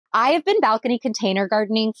I have been balcony container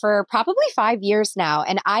gardening for probably 5 years now,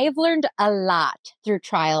 and I have learned a lot through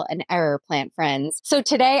trial and error, plant friends. So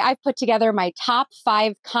today I've put together my top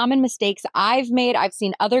 5 common mistakes I've made, I've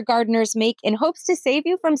seen other gardeners make in hopes to save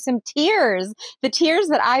you from some tears, the tears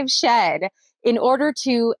that I've shed in order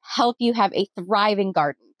to help you have a thriving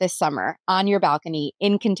garden this summer on your balcony,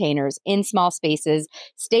 in containers, in small spaces.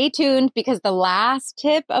 Stay tuned because the last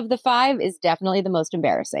tip of the 5 is definitely the most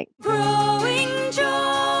embarrassing. Growing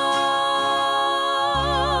joy.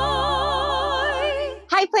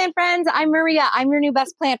 Hi, plant friends. I'm Maria. I'm your new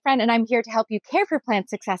best plant friend, and I'm here to help you care for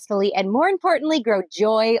plants successfully and, more importantly, grow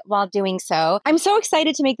joy while doing so. I'm so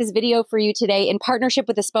excited to make this video for you today in partnership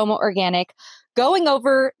with Espoma Organic, going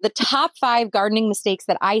over the top 5 gardening mistakes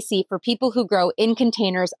that I see for people who grow in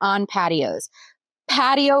containers on patios.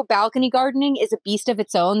 Patio balcony gardening is a beast of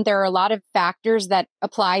its own. There are a lot of factors that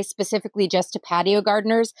apply specifically just to patio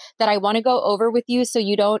gardeners that I want to go over with you so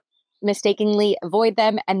you don't mistakenly avoid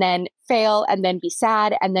them and then fail and then be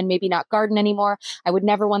sad and then maybe not garden anymore. I would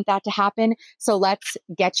never want that to happen. So let's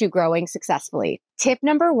get you growing successfully. Tip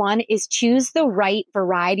number 1 is choose the right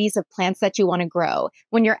varieties of plants that you want to grow.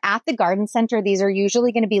 When you're at the garden center, these are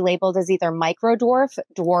usually going to be labeled as either micro dwarf,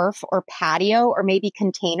 dwarf, or patio, or maybe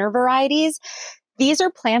container varieties. These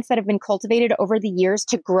are plants that have been cultivated over the years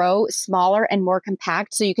to grow smaller and more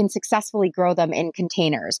compact so you can successfully grow them in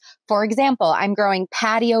containers. For example, I'm growing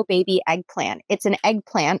patio baby eggplant. It's an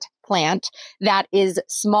eggplant plant that is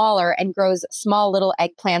smaller and grows small little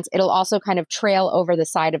eggplants. It'll also kind of trail over the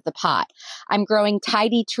side of the pot. I'm growing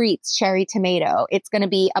Tidy Treats cherry tomato. It's going to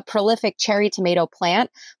be a prolific cherry tomato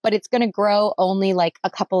plant, but it's going to grow only like a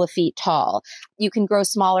couple of feet tall. You can grow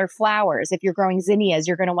smaller flowers. If you're growing zinnias,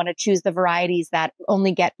 you're going to want to choose the varieties that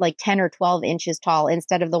only get like 10 or 12 inches tall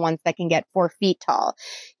instead of the ones that can get 4 feet tall.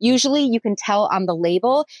 Usually you can tell on the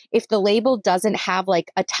label if the label doesn't have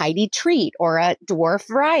like a Tidy Treat or a dwarf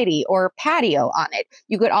variety or patio on it.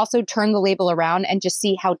 You could also turn the label around and just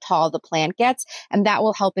see how tall the plant gets, and that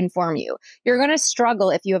will help inform you. You're going to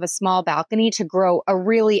struggle if you have a small balcony to grow a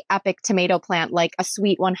really epic tomato plant like a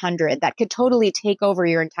Sweet 100 that could totally take over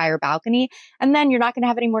your entire balcony, and then you're not going to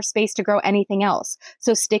have any more space to grow anything else.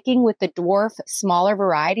 So sticking with the dwarf, smaller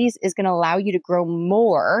varieties is going to allow you to grow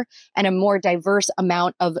more and a more diverse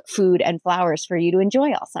amount of food and flowers for you to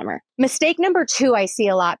enjoy all summer. Mistake number 2 I see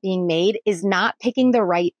a lot being made is not picking the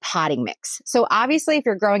right potting mix. So obviously, if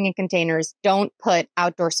you're growing in containers, don't put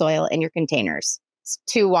outdoor soil in your containers. It's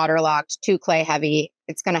too waterlogged, too clay heavy.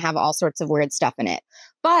 It's going to have all sorts of weird stuff in it.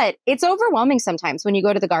 But it's overwhelming sometimes when you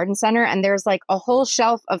go to the garden center and there's like a whole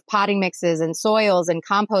shelf of potting mixes and soils and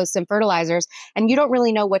composts and fertilizers, and you don't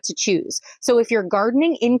really know what to choose. So if you're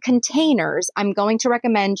gardening in containers, I'm going to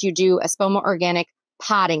recommend you do Espoma Organic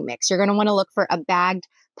potting mix. You're going to want to look for a bagged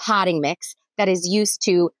potting mix that is used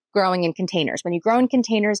to growing in containers. When you grow in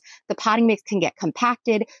containers, the potting mix can get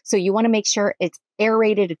compacted. So you want to make sure it's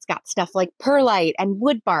aerated. It's got stuff like perlite and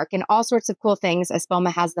wood bark and all sorts of cool things.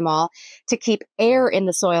 Espoma has them all to keep air in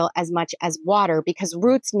the soil as much as water, because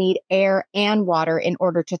roots need air and water in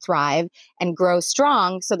order to thrive and grow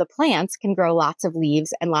strong so the plants can grow lots of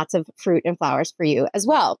leaves and lots of fruit and flowers for you as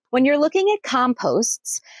well. When you're looking at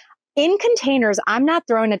composts, in containers, I'm not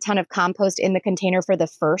throwing a ton of compost in the container for the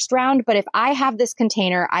first round, but if I have this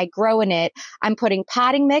container, I grow in it, I'm putting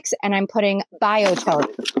potting mix and I'm putting biotone.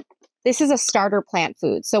 This is a starter plant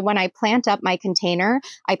food. So when I plant up my container,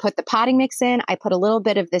 I put the potting mix in, I put a little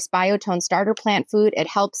bit of this biotone starter plant food. It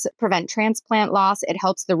helps prevent transplant loss. It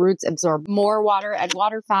helps the roots absorb more water and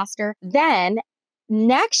water faster. Then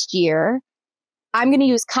next year, I'm going to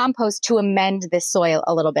use compost to amend this soil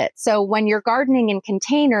a little bit. So when you're gardening in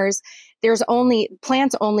containers,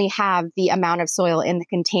 plants only have the amount of soil in the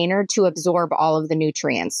container to absorb all of the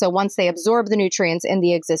nutrients. So once they absorb the nutrients in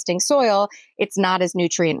the existing soil, it's not as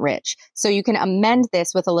nutrient rich. So you can amend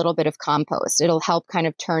this with a little bit of compost. It'll help kind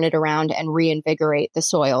of turn it around and reinvigorate the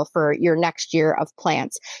soil for your next year of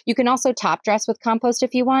plants. You can also top dress with compost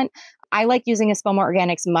if you want. I like using Espoma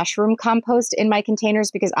Organic's mushroom compost in my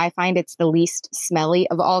containers because I find it's the least smelly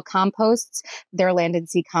of all composts. Their land and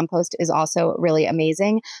sea compost is also really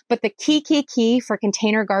amazing. But the key for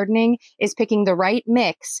container gardening is picking the right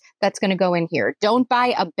mix that's going to go in here. Don't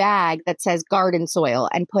buy a bag that says garden soil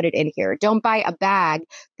and put it in here. Don't buy a bag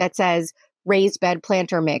that says raised bed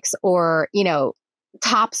planter mix or,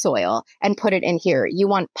 topsoil and put it in here. You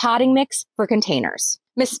want potting mix for containers.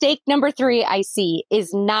 Mistake number 3 I see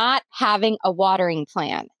is not having a watering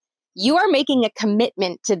plan. You are making a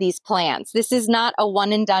commitment to these plants. This is not a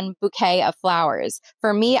one and done bouquet of flowers.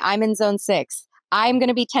 For me, I'm in zone 6. I'm going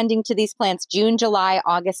to be tending to these plants June, July,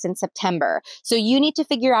 August, and September. So you need to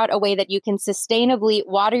figure out a way that you can sustainably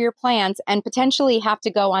water your plants and potentially have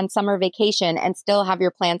to go on summer vacation and still have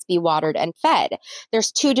your plants be watered and fed.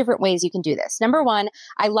 There's two different ways you can do this. Number one,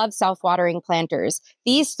 I love self-watering planters.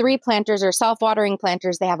 These 3 planters are self-watering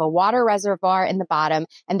planters. They have a water reservoir in the bottom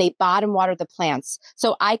and they bottom water the plants.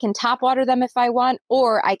 So I can top water them if I want,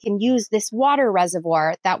 or I can use this water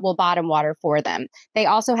reservoir that will bottom water for them. They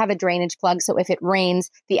also have a drainage plug, so if it rains,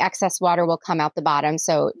 the excess water will come out the bottom.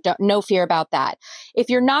 So no fear about that. If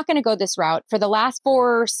you're not going to go this route, for the last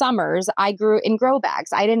 4 summers, I grew in grow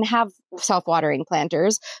bags. I didn't have self-watering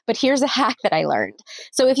planters, but here's a hack that I learned.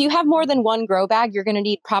 So if you have more than 1 grow bag, you're going to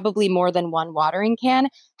need probably more than 1 watering can.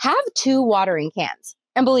 Have 2 watering cans.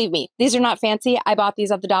 And believe me, these are not fancy. I bought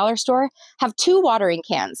these at the dollar store. Have 2 watering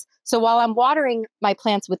cans. So while I'm watering my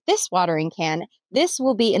plants with this watering can, this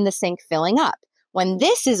will be in the sink filling up. When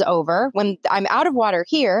this is over, when I'm out of water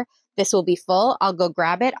here, this will be full. I'll go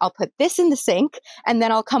grab it. I'll put this in the sink and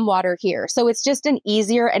then I'll come water here. So it's just an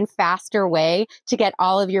easier and faster way to get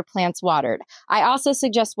all of your plants watered. I also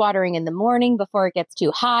suggest watering in the morning before it gets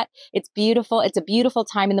too hot. It's beautiful. It's a beautiful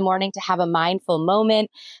time in the morning to have a mindful moment,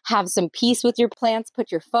 have some peace with your plants,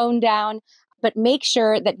 put your phone down, but make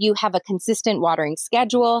sure that you have a consistent watering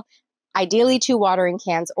schedule. Ideally 2 watering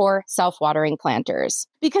cans or self-watering planters.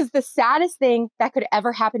 Because the saddest thing that could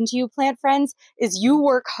ever happen to you, plant friends, is you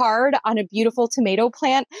work hard on a beautiful tomato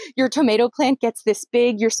plant. Your tomato plant gets this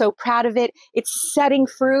big. You're so proud of it. It's setting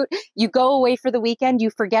fruit. You go away for the weekend. You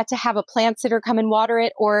forget to have a plant sitter come and water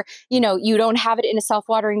it, or, you don't have it in a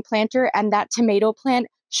self-watering planter, and that tomato plant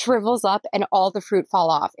shrivels up and all the fruit fall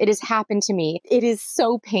off. It has happened to me. It is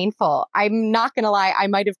so painful. I'm not going to lie. I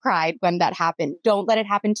might have cried when that happened. Don't let it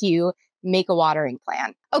happen to you. Make a watering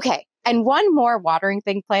plan. Okay. And one more watering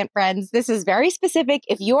thing, plant friends. This is very specific.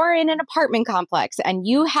 If you're in an apartment complex and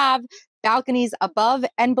you have balconies above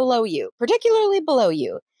and below you, particularly below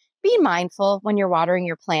you, be mindful when you're watering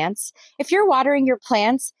your plants. If you're watering your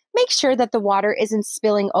plants, make sure that the water isn't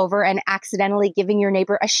spilling over and accidentally giving your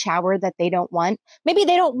neighbor a shower that they don't want. Maybe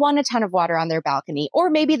they don't want a ton of water on their balcony, or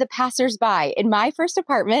maybe the passersby. In my first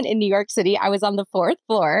apartment in New York City, I was on the 4th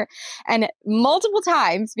floor, and multiple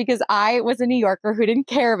times, because I was a New Yorker who didn't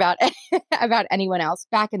care about about anyone else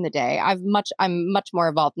back in the day. I'm much more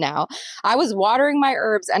evolved now. I was watering my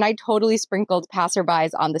herbs and I totally sprinkled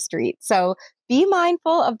passerbys on the street. So be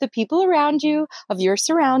mindful of the people around you, of your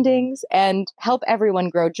surroundings, and help everyone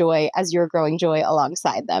grow joy as you're growing joy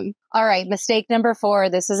alongside them. All right, mistake number 4.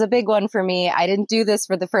 This is a big one for me. I didn't do this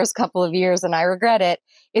for the first couple of years and I regret it,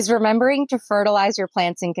 is remembering to fertilize your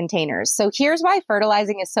plants in containers. So here's why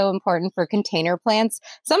fertilizing is so important for container plants,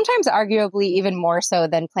 sometimes arguably even more so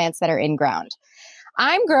than plants that are in ground.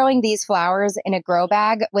 I'm growing these flowers in a grow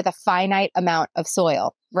bag with a finite amount of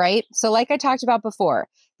soil, right? So like I talked about before,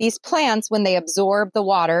 these plants, when they absorb the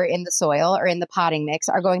water in the soil or in the potting mix,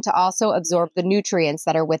 are going to also absorb the nutrients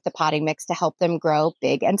that are with the potting mix to help them grow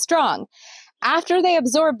big and strong. After they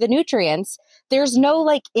absorb the nutrients, there's no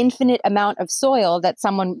infinite amount of soil that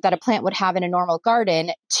a plant would have in a normal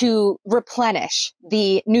garden to replenish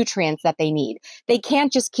the nutrients that they need. They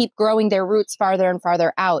can't just keep growing their roots farther and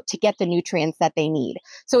farther out to get the nutrients that they need.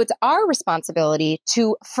 So it's our responsibility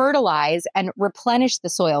to fertilize and replenish the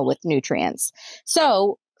soil with nutrients.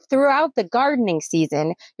 So throughout the gardening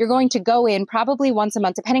season, you're going to go in probably once a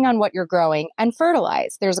month, depending on what you're growing, and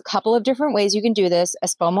fertilize. There's a couple of different ways you can do this.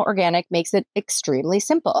 Espoma Organic makes it extremely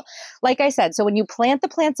simple. Like I said, so when you plant the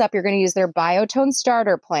plants up, you're going to use their Biotone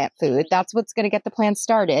starter plant food. That's what's going to get the plants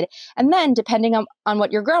started. And then depending on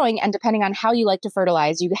what you're growing and depending on how you like to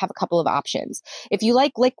fertilize, you have a couple of options. If you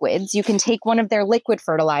like liquids, you can take one of their liquid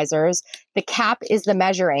fertilizers. The cap is the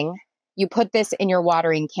measuring. You put this in your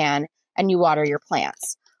watering can and you water your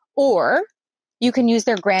plants. Or you can use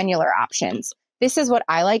their granular options. This is what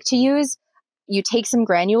I like to use. You take some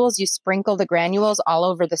granules, you sprinkle the granules all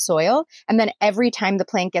over the soil, and then every time the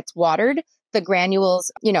plant gets watered, the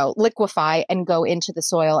granules, liquefy and go into the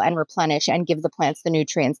soil and replenish and give the plants the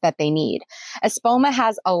nutrients that they need. Espoma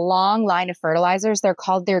has a long line of fertilizers. They're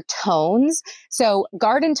called their tones. So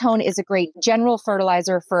Garden Tone is a great general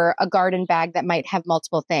fertilizer for a garden bag that might have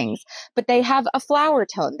multiple things. But they have a flower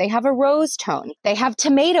tone. They have a rose tone. They have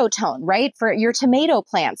tomato tone, right, for your tomato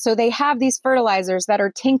plants. So they have these fertilizers that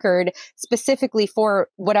are tinkered specifically for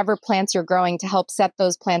whatever plants you're growing to help set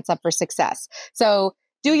those plants up for success. So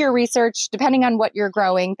do your research. Depending on what you're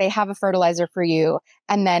growing, they have a fertilizer for you.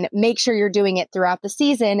 And then make sure you're doing it throughout the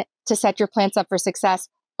season to set your plants up for success.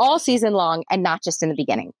 all season long and not just in the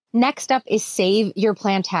beginning. Next up is save your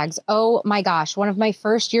plant tags. Oh my gosh, one of my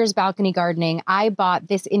first years balcony gardening, I bought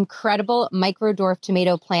this incredible micro dwarf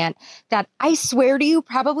tomato plant that I swear to you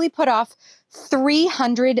probably put off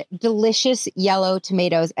 300 delicious yellow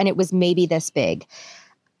tomatoes, and it was maybe this big.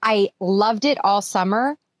 I loved it all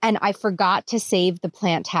summer, and I forgot to save the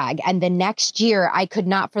plant tag. And the next year, I could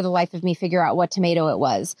not for the life of me figure out what tomato it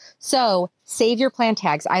was. So save your plant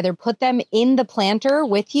tags. Either put them in the planter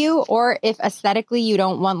with you, or if aesthetically you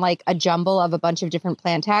don't want like a jumble of a bunch of different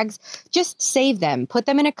plant tags, just save them. Put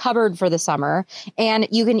them in a cupboard for the summer. And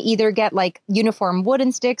you can either get like uniform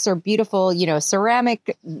wooden sticks or beautiful,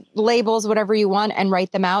 ceramic labels, whatever you want, and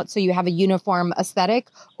write them out so you have a uniform aesthetic,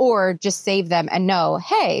 or just save them and know,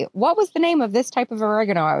 hey, what was the name of this type of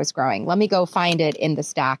oregano I was growing? Let me go find it in the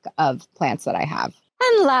stack of plants that I have.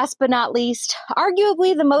 And last but not least,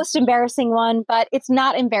 arguably the most embarrassing one, but it's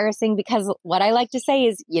not embarrassing because what I like to say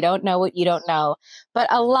is you don't know what you don't know. But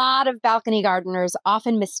a lot of balcony gardeners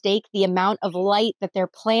often mistake the amount of light that their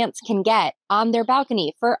plants can get on their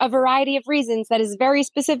balcony for a variety of reasons that is very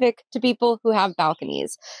specific to people who have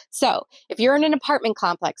balconies. So if you're in an apartment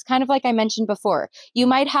complex, kind of like I mentioned before, you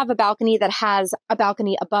might have a balcony that has a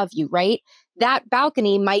balcony above you, right? That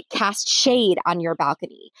balcony might cast shade on your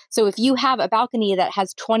balcony. So if you have a balcony that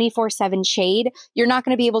has 24/7 shade, you're not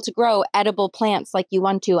going to be able to grow edible plants like you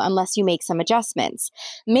want to unless you make some adjustments.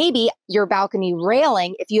 Maybe your balcony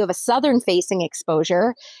railing, if you have a southern facing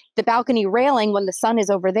exposure, the balcony railing, when the sun is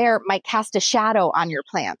over there, might cast a shadow on your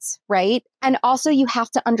plants, right? And also you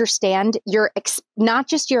have to understand not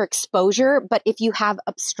just your exposure, but if you have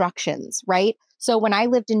obstructions, right? So when I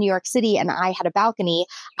lived in New York City and I had a balcony,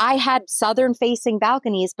 I had southern facing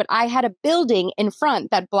balconies, but I had a building in front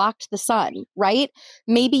that blocked the sun, right?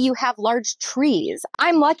 Maybe you have large trees.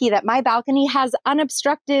 I'm lucky that my balcony has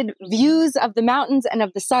unobstructed views of the mountains and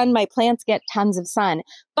of the sun. My plants get tons of sun.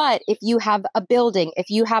 But if you have a building, if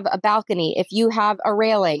you have a balcony, if you have a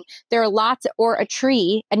railing, there are lots, or a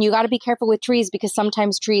tree, and you got to be careful with trees because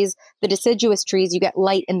sometimes trees, the deciduous trees, you get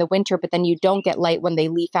light in the winter, but then you don't get light when they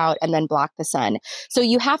leaf out and then block the sun. So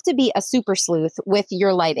you have to be a super sleuth with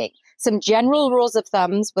your lighting. Some general rules of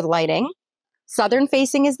thumbs with lighting. Southern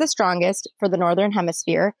facing is the strongest for the Northern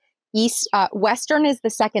Hemisphere. Western is the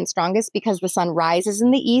second strongest because the sun rises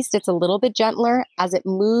in the east. It's a little bit gentler. As it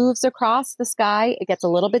moves across the sky, it gets a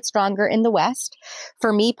little bit stronger in the west.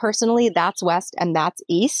 For me personally, that's west and that's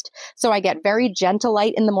east. So I get very gentle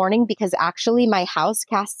light in the morning because actually my house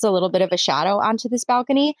casts a little bit of a shadow onto this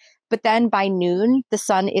balcony. But then by noon, the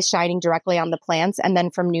sun is shining directly on the plants. And then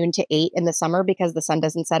from noon to 8 in the summer, because the sun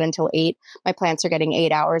doesn't set until 8, my plants are getting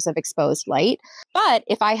 8 hours of exposed light. But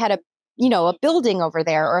if I had a building over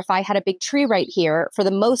there, or if I had a big tree right here, for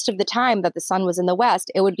the most of the time that the sun was in the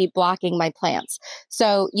west, it would be blocking my plants.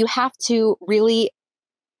 So you have to really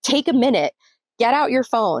take a minute, get out your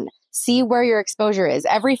phone, see where your exposure is.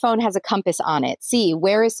 Every phone has a compass on it. See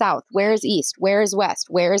where is south, where is east, where is west,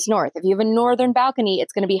 where is north. If you have a northern balcony,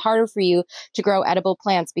 it's going to be harder for you to grow edible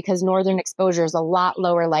plants because northern exposure is a lot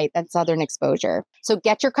lower light than southern exposure. So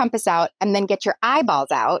get your compass out and then get your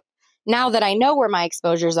eyeballs out. Now that I know where my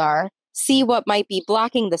exposures are, see what might be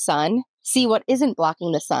blocking the sun, see what isn't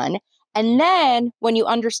blocking the sun. And then when you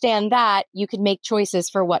understand that, you can make choices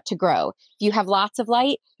for what to grow. If you have lots of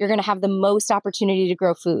light, you're going to have the most opportunity to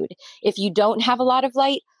grow food. If you don't have a lot of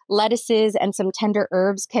light, lettuces and some tender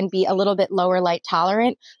herbs can be a little bit lower light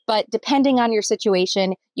tolerant, but depending on your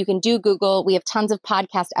situation, you can do Google. We have tons of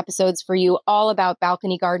podcast episodes for you all about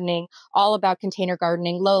balcony gardening, all about container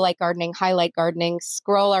gardening, low light gardening, high light gardening.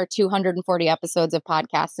 Scroll our 240 episodes of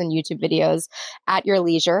podcasts and YouTube videos at your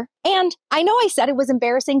leisure. And I know I said it was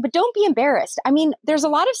embarrassing, but don't be embarrassed. I mean, there's a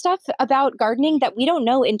lot of stuff about gardening that we don't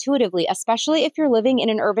know intuitively, especially if you're living in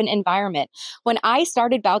an urban environment. When I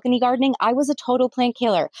started balcony gardening, I was a total plant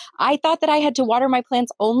killer. I thought that I had to water my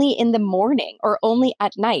plants only in the morning or only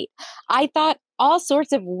at night. I thought all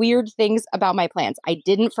sorts of weird things about my plants. I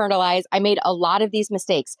didn't fertilize. I made a lot of these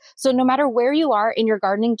mistakes. So no matter where you are in your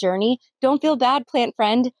gardening journey, don't feel bad, plant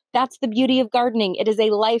friend. That's the beauty of gardening. It is a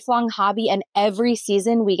lifelong hobby, and every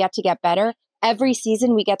season we get to get better. Every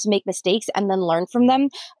season we get to make mistakes and then learn from them.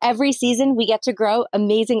 Every season we get to grow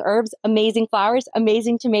amazing herbs, amazing flowers,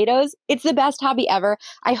 amazing tomatoes. It's the best hobby ever.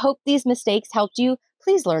 I hope these mistakes helped you.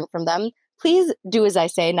 Please learn from them. please do as I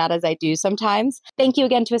say, not as I do sometimes. Thank you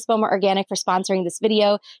again to Espoma Organic for sponsoring this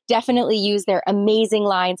video. Definitely use their amazing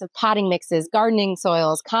lines of potting mixes, gardening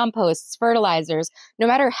soils, composts, fertilizers. No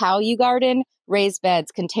matter how you garden, raised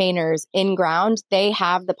beds, containers, in ground, they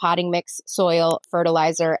have the potting mix, soil,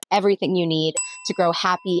 fertilizer, everything you need to grow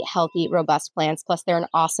happy, healthy, robust plants. Plus, they're an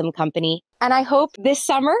awesome company. And I hope this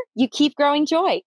summer you keep growing joy.